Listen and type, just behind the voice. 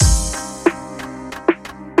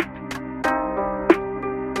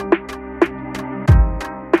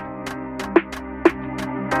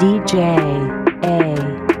DJ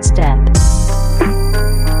A Step.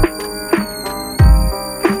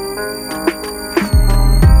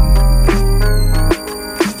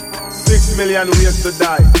 Million ways to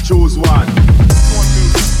die, choose one.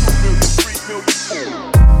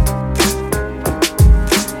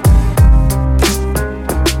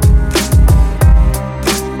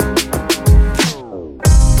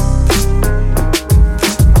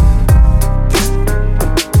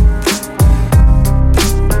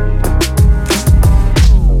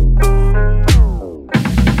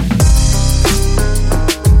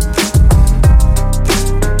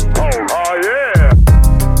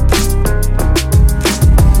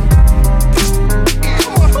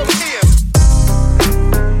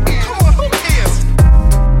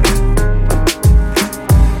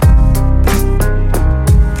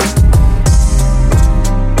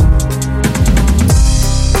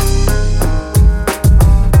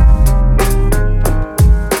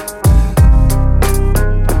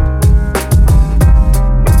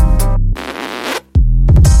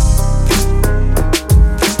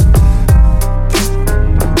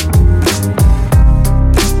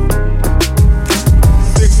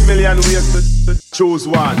 6 million ways to choose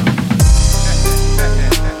one.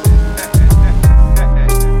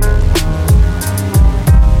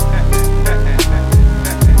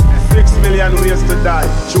 6 million ways to die,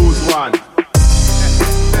 choose one.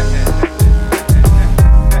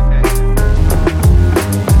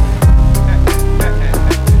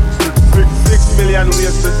 6 million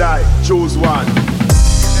ways to die, choose one.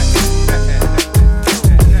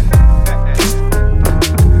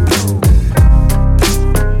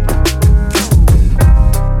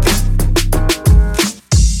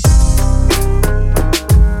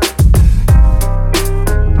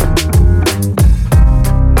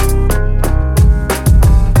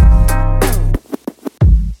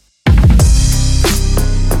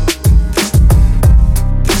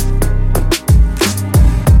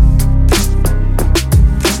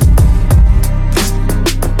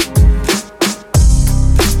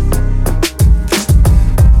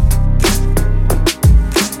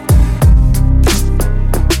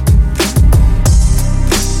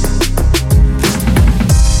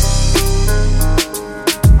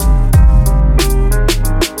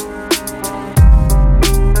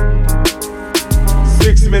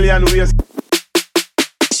 6 million ways.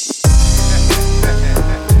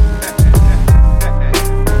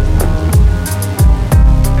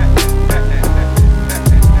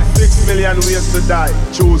 6 million ways to die,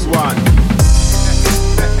 choose one.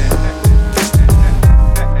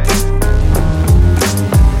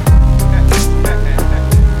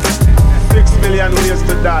 6 million ways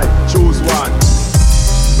to die, choose one.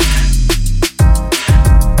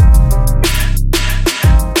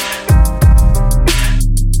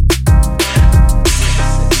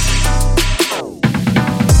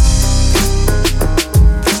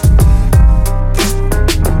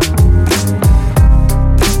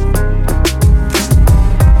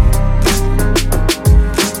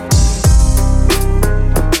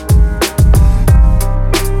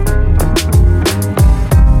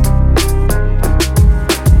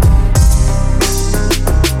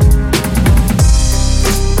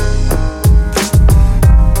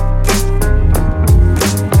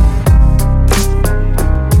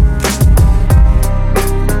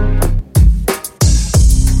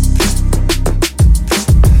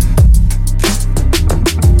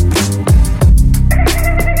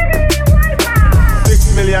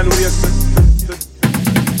 6 million ways to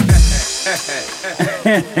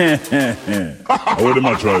What am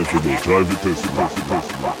I trying to do? Try to test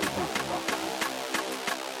it.